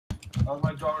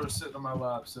My daughter is sitting on my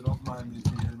lap, so don't mind me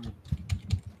if you hear me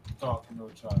talking to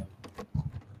a child.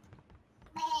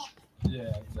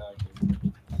 Yeah,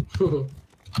 exactly.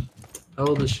 How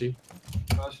old is she?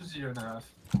 She's a year and a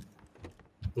half.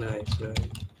 Nice, nice.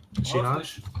 Is she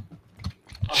hot?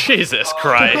 Jesus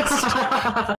Christ.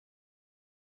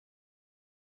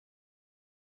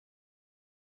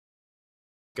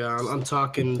 I'm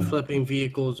talking flipping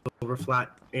vehicles over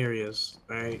flat areas,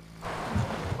 right?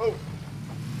 Oh.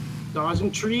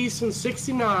 Dodging trees since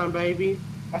 '69, baby.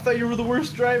 I thought you were the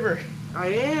worst driver. I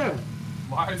am.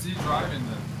 Why is he driving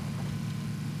then?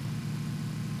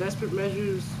 Desperate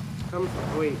measures come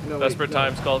from. Wait, no. Desperate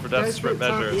times call for desperate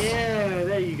measures. Yeah,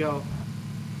 there you go.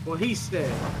 Well, he said.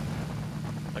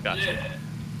 I got you.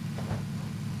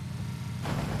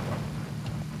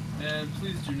 Man,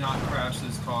 please do not crash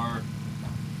this car.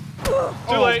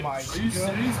 Too late. Are you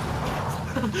serious?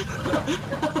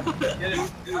 Get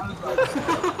it. Get out of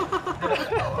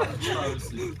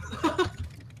the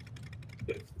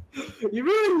You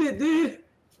ruined it, dude.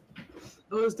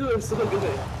 I was doing so good. I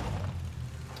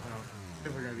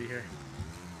think we're gonna be here.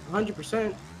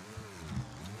 100%.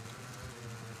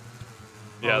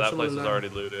 Yeah, that place is already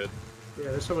looted.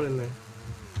 Yeah, there's someone in there.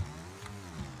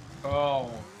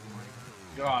 Oh my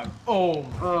god. Oh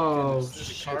my goodness. There's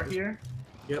shit. a car here?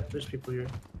 Yep, there's people here.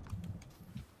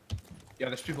 Yeah,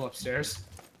 there's people upstairs.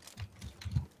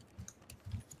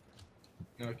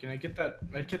 No, can I get that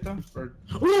medkit though? Or...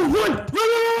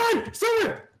 Oh, run!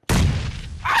 Somewhere!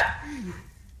 Ah!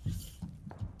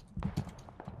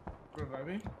 Revive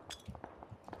me.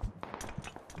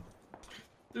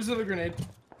 There's another grenade.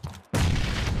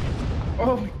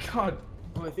 Oh my god.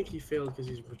 Oh, I think he failed because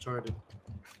he's retarded.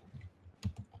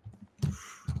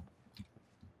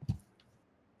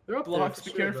 They're up Blocks,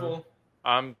 there, be careful.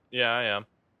 Yeah, I am.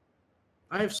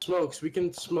 I have smokes. We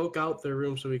can smoke out their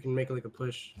room so we can make like a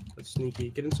push. That's sneaky.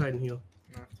 Get inside and heal.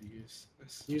 I have to use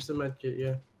this. Use the medkit,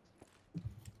 yeah.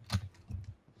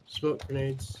 Smoke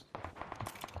grenades.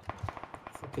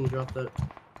 Fucking drop that.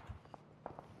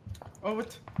 Oh,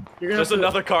 what? You're gonna There's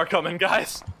another car coming,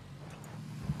 guys.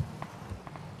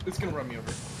 It's gonna run me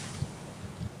over.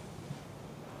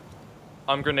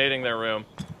 I'm grenading their room.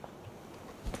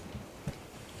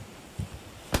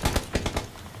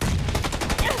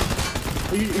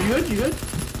 Are you good? You good?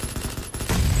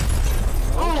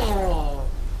 Oh,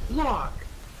 block.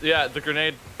 Yeah, the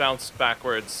grenade bounced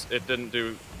backwards. It didn't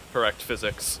do correct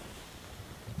physics.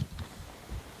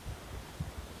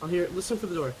 I'll hear. Listen for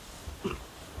the door.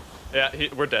 Yeah,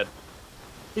 we're dead.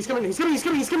 He's coming. He's coming.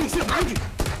 Behind you.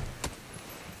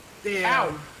 Damn.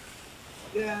 Ow.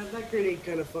 Yeah, that grenade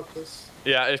kind of fucked us.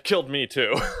 Yeah, it killed me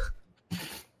too.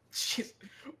 Jeez.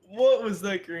 What was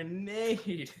that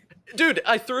grenade? Dude,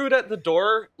 I threw it at the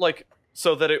door, like,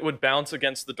 so that it would bounce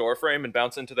against the door frame and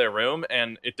bounce into their room,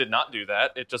 and it did not do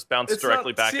that. It just bounced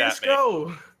directly back at me.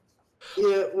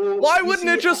 Yeah, well, Why wouldn't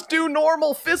it just do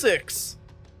normal physics?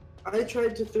 I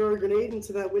tried to throw a grenade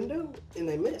into that window, and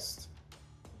I missed.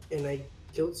 And I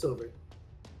killed Silver.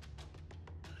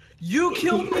 You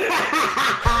killed me? Are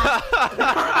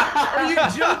you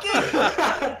joking?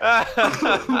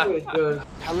 Oh my god.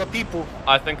 Hella people.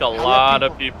 I think a lot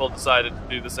of people decided to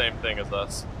do the same thing as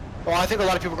us. Well, I think a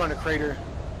lot of people are going to crater.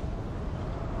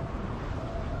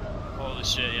 Holy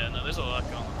shit, yeah, no, there's a lot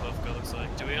going on with Bofka, looks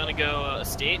like. Do we want to go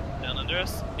estate down under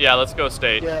us? Yeah, let's go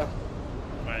state. Yeah.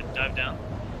 Alright, dive down.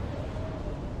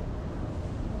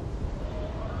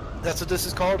 That's what this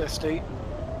is called, estate.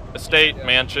 Estate,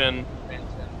 mansion,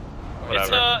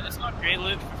 whatever. It's not great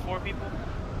loot for 4 people,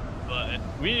 but...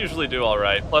 We usually do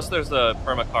alright. Plus there's a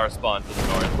perma-car spawn to the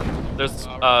north. There's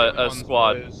a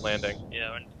squad landing.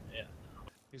 Yeah, yeah.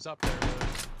 He's up there.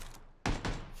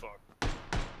 Fuck.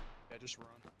 Yeah, just run.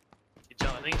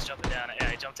 I think he's jumping down. Yeah,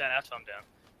 he jumped down after I'm down.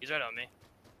 He's right on me.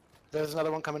 There's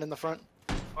another one coming in the front.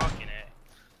 Fucking A.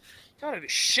 You gotta be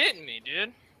shitting me,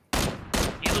 dude.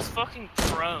 He was fucking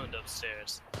proned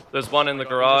upstairs. There's one in the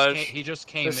garage. He just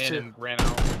came in and ran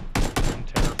out. I'm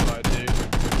terrified, dude.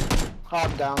 Oh,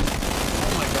 I'm down.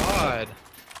 Oh my god.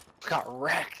 Got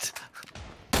wrecked.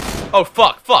 Oh,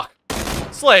 fuck.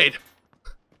 Slade!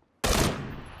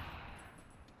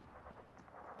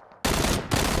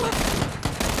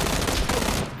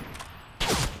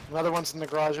 Another one's in the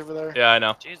garage over there. Yeah, I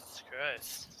know. Jesus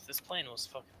Christ. This plane was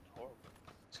fucking horrible.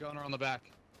 He's going around the back.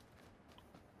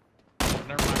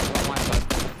 Never mind, he's on my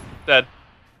side. Dead.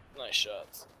 Nice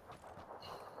shots.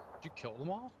 Did you kill them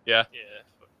all? Yeah. Yeah,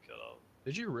 fucking killed all.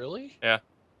 Did you really? Yeah.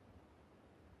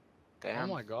 Damn.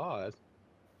 Oh my god.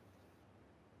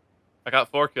 I got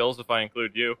 4 kills if I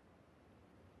include you.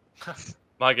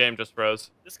 My game just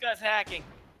froze. This guy's hacking.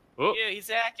 Oh, Yeah, he's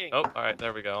hacking. oh, all right,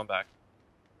 there we go. I'm back.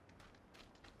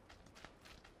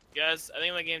 Guys, I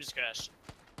think my game just crashed.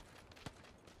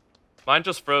 Mine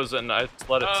just froze and I just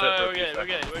let it sit for a we're few good, we're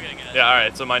seconds. good, we're good, guys. Yeah, all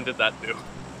right. So mine did that too.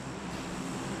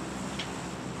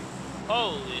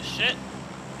 Holy shit.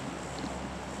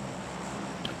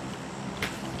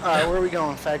 Alright, where are we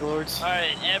going, fag lords?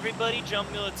 Alright, everybody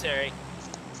jump military.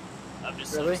 I'm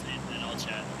just Really? saying in all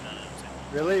chat. No, I'm saying.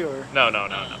 Really, or? No.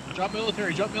 Jump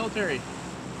military, jump military.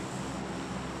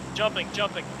 Jumping.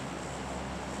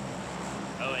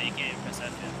 Oh, wait, game. Press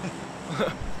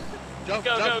F. Jump,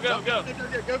 Go, jump, go, jump,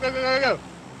 go, go.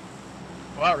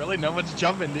 Wow, really? No one's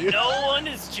jumping, dude. No one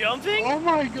is jumping? Oh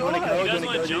my You wanna god. go? You guys wanna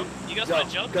want go, to jump? dude? You guys Go, want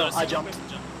to jump? go, Not a I single jumped. person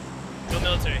jump. Go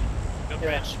military. Go Yeah.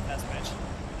 branch. Pass branch.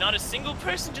 Not a single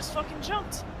person just fucking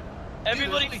jumped.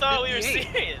 Everybody only thought we were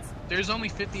 58. serious. There's only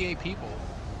 58 people.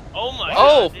 Oh my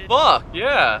Oh god, dude. fuck,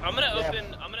 yeah. I'm gonna Yeah. open.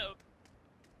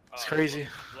 It's Oh, crazy.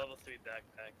 Level 3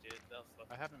 backpack, dude. Oh, fuck.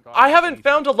 I haven't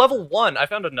found a level 1. I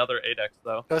found another 8x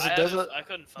though. There's I a, there's a,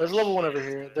 couldn't find there's a level 1 shit, over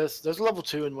here. dude. There's a level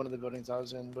 2 in one of the buildings I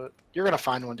was in, but you're gonna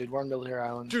find one, dude. We're on Military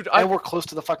Island. Dude, and we're close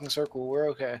to the fucking circle. We're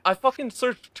okay. I fucking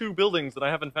searched 2 buildings and I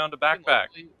haven't found a backpack.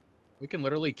 We can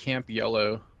literally camp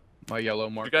yellow. My yellow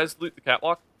Did marker. you guys loot the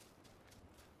catwalk?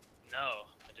 No,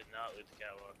 I did not loot the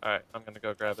catwalk. Alright, I'm gonna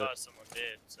go I grab it. thought someone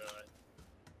did, so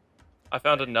I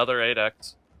found another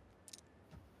 8x.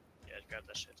 yeah, grab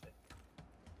that shit. Dude.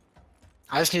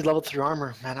 I just need level 3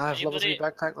 armor, man. I have level 3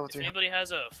 Anybody- backpack, level If 3. anybody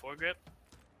has a foregrip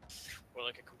or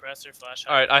like a compressor,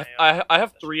 flashlight. Alright, AR, I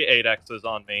have 3 8x's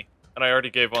on me. And I already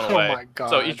gave one Oh away. my god.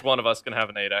 So each one of us can have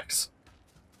an 8x.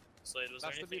 Slade, was there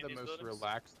That's to be anything the in these most buildings?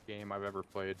 relaxed game I've ever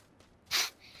played.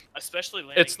 Especially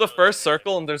landing. It's the first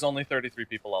circle and there's only 33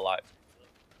 people alive.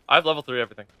 I have level 3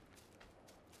 everything.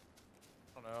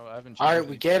 I don't know. I haven't. Alright, cheated.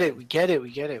 we get it. We get it. We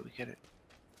get it. We get it.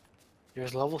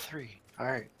 There's level 3.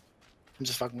 Alright. I'm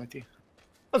just fucking with you.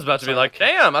 I was about to be Sorry, like, okay.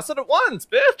 damn, I said it once,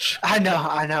 bitch! I know.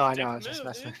 I Take was the just move,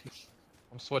 messing.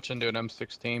 I'm switching to an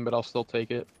M16, but I'll still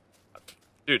take it.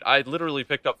 Dude, I literally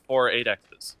picked up 4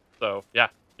 8x's. So, yeah,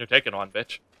 you're taking one,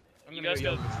 bitch. I'm You gonna guys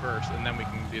go go- yellow first, and then we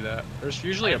can do that. There's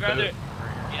usually I'd a boat. rather-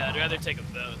 Yeah, I'd rather take a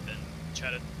boat than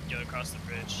try to go across the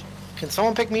bridge. Can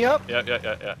someone pick me up?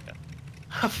 Yeah.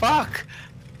 Fuck.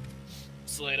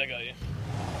 Slade, I got you.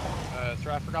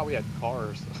 I forgot we had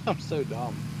cars. I'm so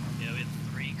dumb. Yeah, we had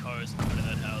 3 cars in front of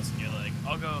that house, and you're like,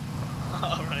 I'll go.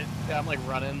 Alright. Yeah, I'm like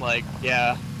running, like,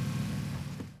 yeah.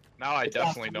 Now I It's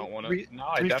definitely awesome. don't want to. Three- Now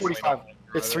I definitely 345. don't want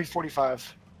to. It's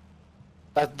 345.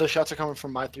 That the shots are coming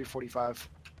from my 345.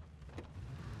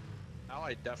 Now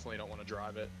I definitely don't want to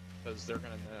drive it because they're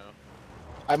gonna know.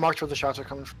 I marked where the shots are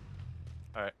coming from.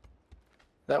 Alright.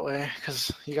 That way,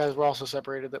 because you guys were also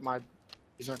separated. That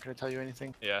these aren't going to tell you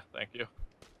anything. Yeah, thank you.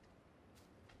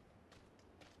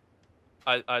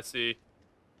 I see.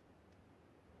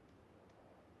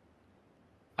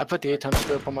 I put the 8x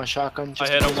scope on my shotgun. I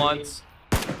Just hit in him case we once.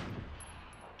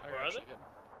 Where are they?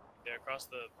 Yeah, across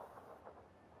the.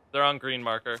 They're on green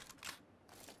marker.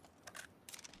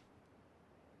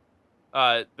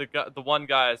 The one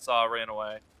guy I saw ran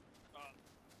away.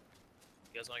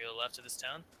 You guys want to go left of this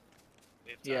town?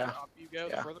 We have time. Yeah. The up you go,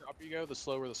 Yeah. the further up you go, the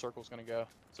slower the circle's gonna go.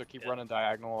 So keep Yeah. running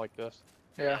diagonal like this.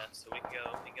 Yeah. So we can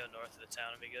go north of the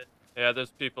town and be good. Yeah, there's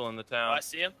people in the Oh, town. I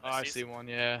see him. Oh, I see one.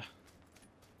 Yeah.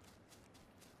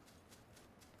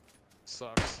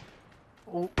 Sucks.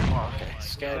 Oh, Oh okay. my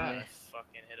Scared God, me. I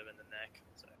fucking hit him in the neck.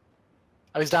 Sorry.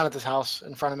 I was down at this house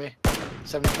in front of me.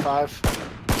 75.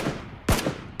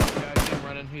 Yeah, I see him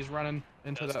running. He's running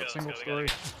into Let's that go, let's single go, we story.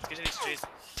 Let's get to these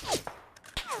trees.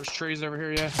 There's trees over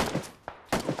here. Yeah.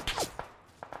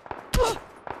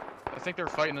 I think they're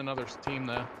fighting another team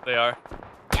though. They are.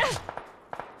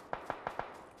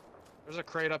 There's a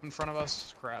crate up in front of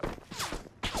us. Crap.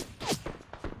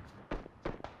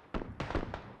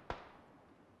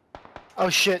 Oh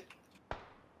shit.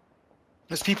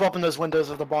 There's people up in those windows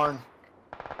of the barn.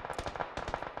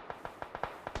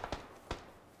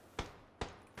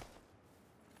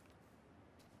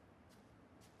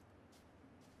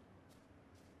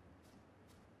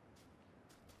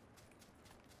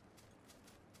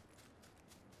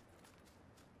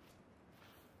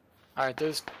 Alright,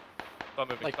 there's Stop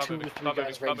moving. Like Stop 2 or moving. 3 Stop moving.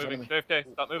 guys right Stop in front moving. of me.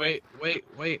 JFK, stop moving.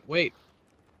 Wait.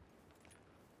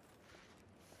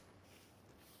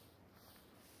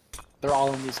 they're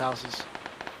all in these houses.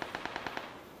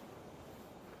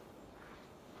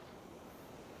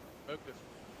 Smoked it,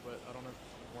 but I don't know if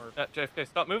it's gonna work. Yeah, JFK,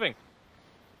 stop moving.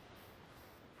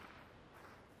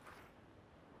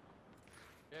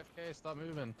 JFK, stop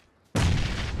moving.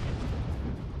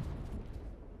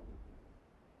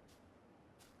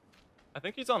 I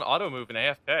think he's on auto move in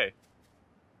AFK.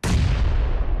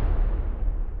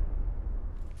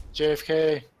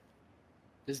 JFK.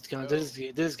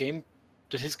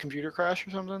 Did his computer crash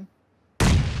or something?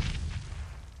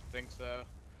 Think so.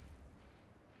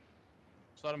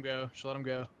 Just let him go. Just let him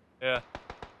go. Yeah.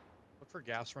 Look for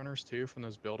gas runners too from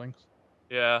those buildings.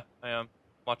 Yeah, I am.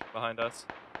 Watching behind us.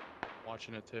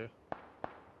 Watching it too.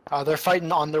 They're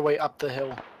fighting on their way up the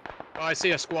hill. Oh, I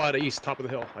see a squad east, top of the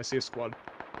hill. I see a squad.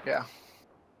 Yeah.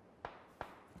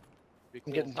 Be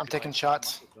I'm cool if we taking could, like,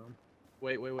 shots. come up with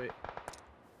them. Wait.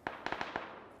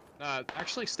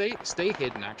 Actually, stay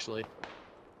hidden. Actually,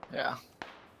 Yeah.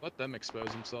 let them expose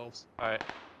themselves. Alright.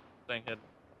 Staying hidden.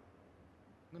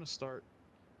 I'm gonna start.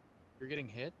 You're getting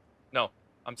hit? No,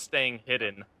 I'm staying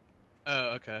hidden. Oh,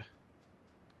 okay.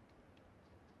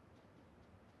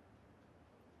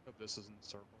 Hope this isn't the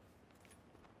circle.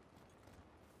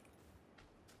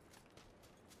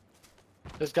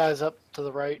 This guy's up to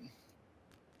the right.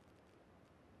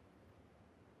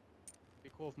 Be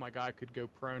cool if my guy could go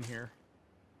prone here.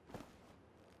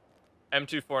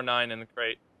 M249 in the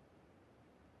crate.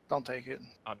 Don't take it.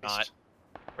 I'm not.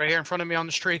 Right here in front of me on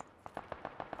this tree.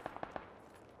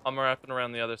 I'm wrapping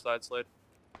around the other side, Slade.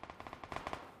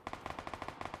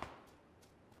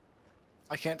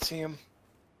 I can't see him.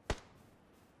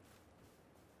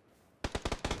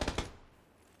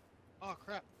 Oh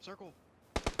crap! Circle.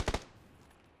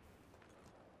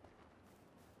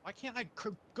 Why can't I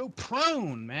go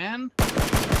prone, man?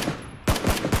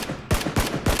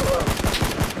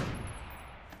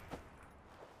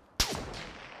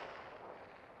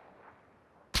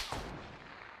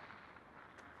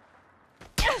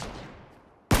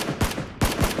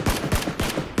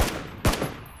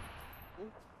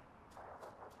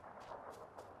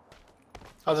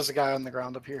 Oh, there's a guy on the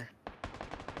ground up here.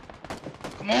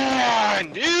 Come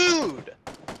on, dude!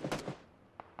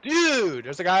 Dude,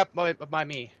 there's a guy up by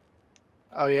me.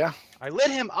 Oh yeah, I lit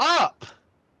him up!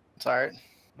 it's alright.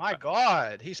 My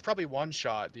god, he's probably one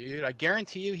shot, dude. I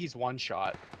guarantee you he's one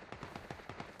shot.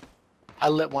 I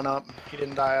lit one up. He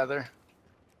didn't die either.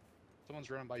 Someone's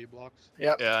running by you, Blocks.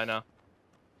 Yep. Yeah, I know.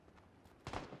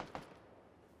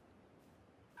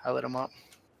 I lit him up.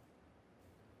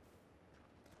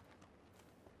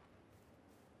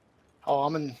 Oh,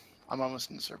 I'm almost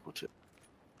in the circle too.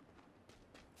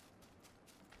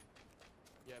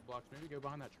 Yeah, Blocks, maybe go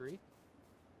behind that tree.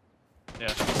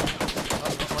 Yeah.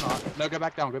 Oh, no, we're not. No, go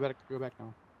back down. Go back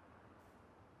down.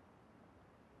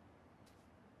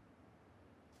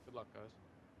 Good luck, guys.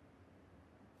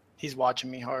 He's watching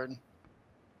me hard.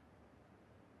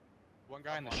 One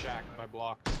guy in the shack by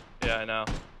Blocks. Yeah, I know.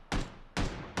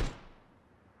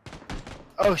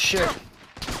 Oh shit.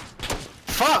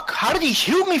 Fuck! How did he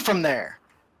shoot me from there?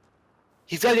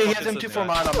 He has M249 on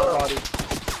my body.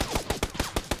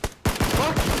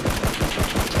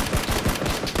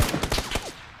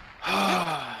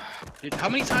 Dude, how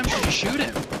many times did you shoot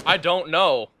him? I don't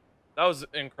know. That was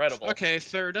incredible. Okay,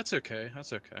 third. That's okay.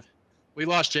 That's okay. We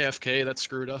lost JFK. That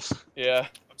screwed us. Yeah.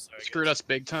 I'm sorry. Screwed us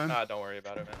big time. Nah, don't worry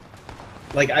about it, man.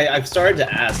 Like, I've started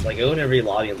to ask, like, I go in every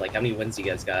lobby and, like, how many wins you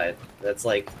guys got? That's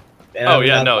like... Oh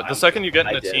yeah, no. The second you get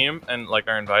in a team and like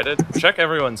are invited, check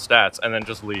everyone's stats and then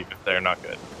just leave if they're not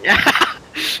good. Yeah.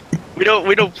 we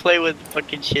don't play with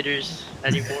fucking shitters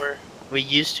anymore. We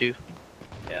used to.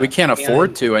 Yeah. We can't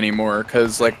afford to anymore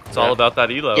because like It's all about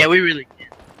that elo. Yeah, we really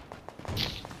can't.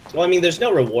 Well, I mean, there's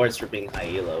no rewards for being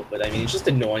high elo, but I mean, it's just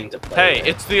annoying to play. Hey, with.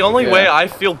 it's the only way I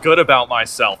feel good about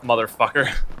myself, motherfucker.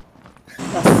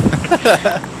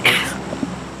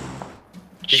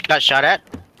 Just got shot at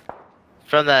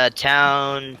from the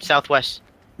town southwest,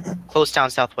 close town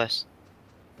southwest.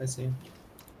 I see.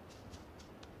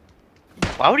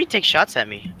 Why would he take shots at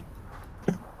me?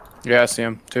 yeah, I see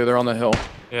them too. They're on the hill,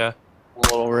 Yeah.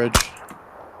 little ridge.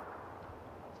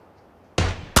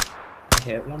 I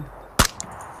hit one.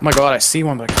 Oh my god, I see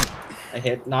one, but I can't. I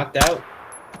hit, knocked out.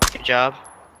 Good job.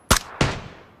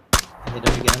 I hit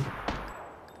him again.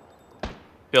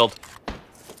 Killed.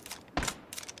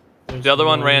 There's The other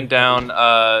one ran down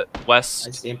west.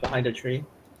 I see him behind a tree.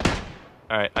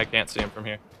 Alright, I can't see him from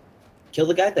here. Kill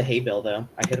the guy at the hay bale, though.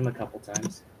 I hit him a couple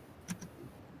times.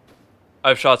 I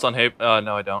have shots on hay.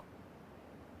 No, I don't.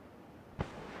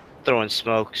 Throwing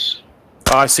smokes.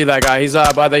 Oh, I see that guy. He's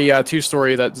by the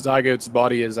two-story that Zygote's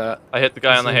body is at. I hit the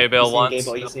guy on the hay bale once.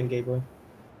 You see him, gay boy?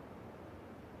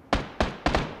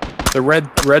 The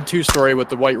red two-story with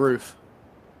the white roof.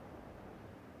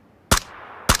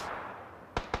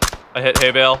 I hit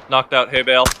hay bale, knocked out hay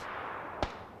bale.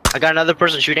 I got another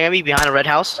person shooting at me behind a red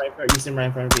house. You see him right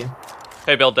in front of you.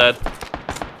 Hay bale dead.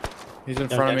 He's in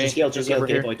Don't, front of me. Just heal, just He's heal, over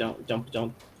gay here. boy.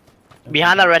 Don't.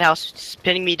 Behind that red house. Just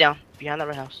pinning me down. Behind that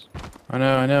red house. I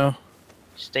know.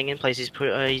 Staying in place. He's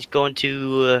going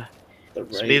to. The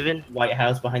He's right moving. White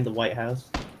House, behind the White House.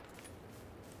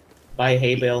 By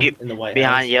hay bale in the White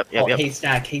Behind. House. Yep.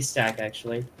 Haystack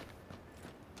actually.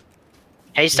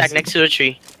 Haystack next to the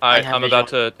tree. Alright, have I'm visual. about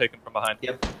to take him from behind.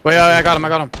 Yep. Wait, I got him.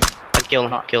 I'll kill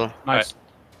him. Kill him. Nice.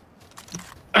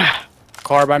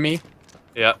 Car by me.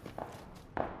 Yep.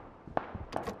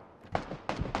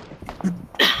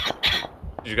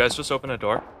 Did you guys just open a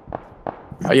door?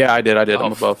 Yeah, I did. Oh,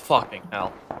 I'm above. fucking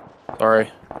hell. Sorry.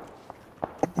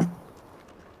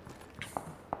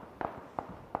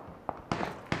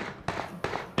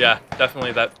 Yeah,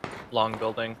 definitely that long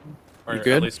building. Or You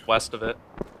good? at least west of it.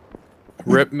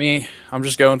 Rip me. I'm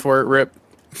just going for it. Rip.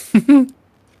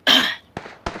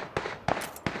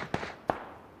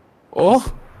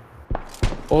 Oh.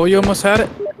 Oh, you almost had it.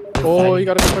 Oh, you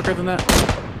got it quicker than that.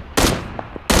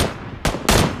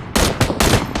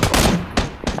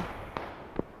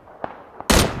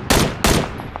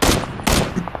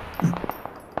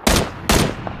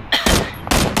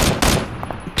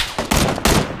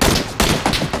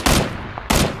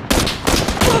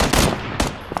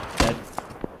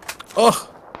 Oh!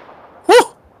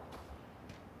 Woo!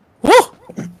 Woo!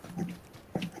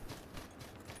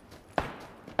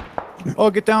 Oh,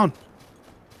 get down.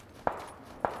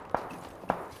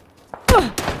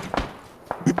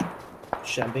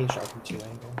 Shit, I'm being shot from 2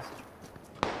 angles.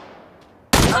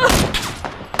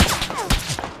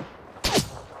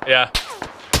 Yeah.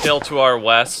 Hill to our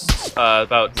west,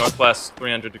 about northwest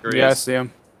 300 degrees. Yeah, I see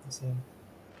him.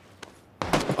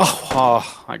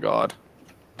 Oh my god.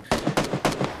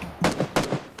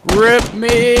 Rip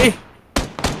me!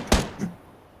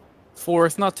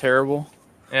 Fourth, not terrible.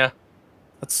 Yeah.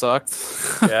 That sucked.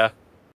 Yeah.